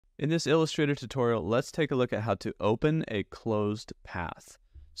In this Illustrator tutorial, let's take a look at how to open a closed path.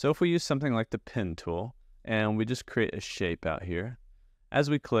 So if we use something like the pen tool, and we just create a shape out here, as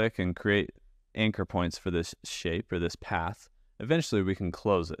we click and create anchor points for this shape or this path, eventually we can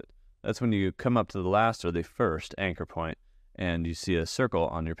close it. That's when you come up to the last or the first anchor point, and you see a circle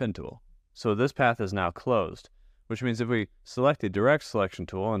on your pen tool. So this path is now closed, which means if we select the direct selection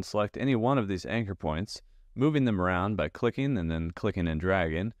tool and select any one of these anchor points, moving them around by clicking and then clicking and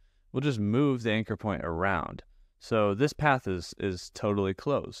dragging, we'll just move the anchor point around. So this path is totally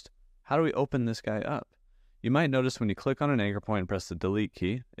closed. How do we open this guy up? You might notice when you click on an anchor point and press the delete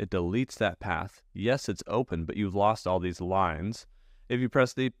key, it deletes that path. Yes, it's open, but you've lost all these lines. If you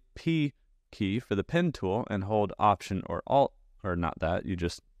press the P key for the pen tool and hold Option or Alt, or not that, you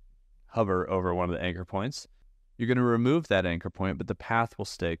just hover over one of the anchor points, you're going to remove that anchor point, but the path will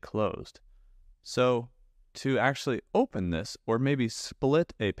stay closed. So to actually open this, or maybe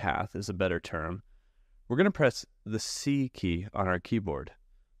split a path is a better term, we're going to press the C key on our keyboard.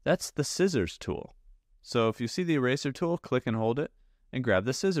 That's the scissors tool. So if you see the eraser tool, click and hold it, and grab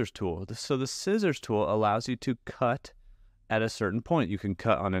the scissors tool. So the scissors tool allows you to cut at a certain point. You can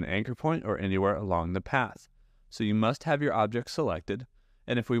cut on an anchor point or anywhere along the path. So you must have your object selected,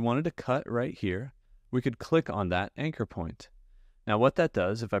 and if we wanted to cut right here, we could click on that anchor point. Now what that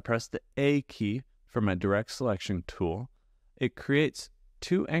does, if I press the A key for my direct selection tool, it creates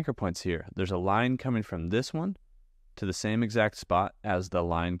two anchor points here. There's a line coming from this one to the same exact spot as the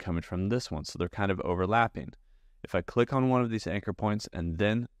line coming from this one, so they're kind of overlapping. If I click on one of these anchor points and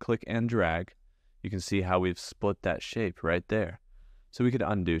then click and drag, you can see how we've split that shape right there. So we could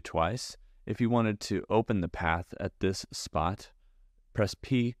undo twice. If you wanted to open the path at this spot, press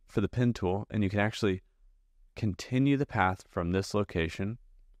P for the pen tool, and you can actually continue the path from this location,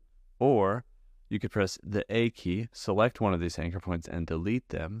 or you could press the A key, select one of these anchor points and delete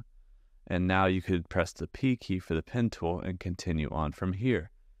them, and now you could press the P key for the pen tool and continue on from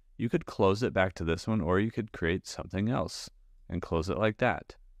here. You could close it back to this one, or you could create something else and close it like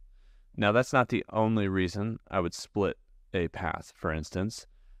that. Now that's not the only reason I would split a path, for instance.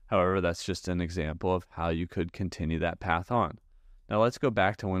 However, that's just an example of how you could continue that path on. Now let's go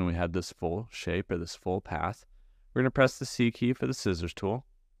back to when we had this full shape or this full path. We're going to press the C key for the scissors tool.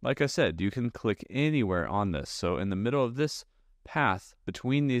 Like I said, you can click anywhere on this. So in the middle of this path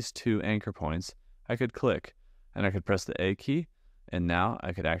between these two anchor points, I could click and I could press the A key, and now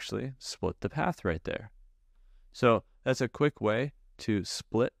I could actually split the path right there. So that's a quick way to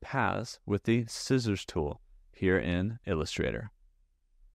split paths with the scissors tool here in Illustrator.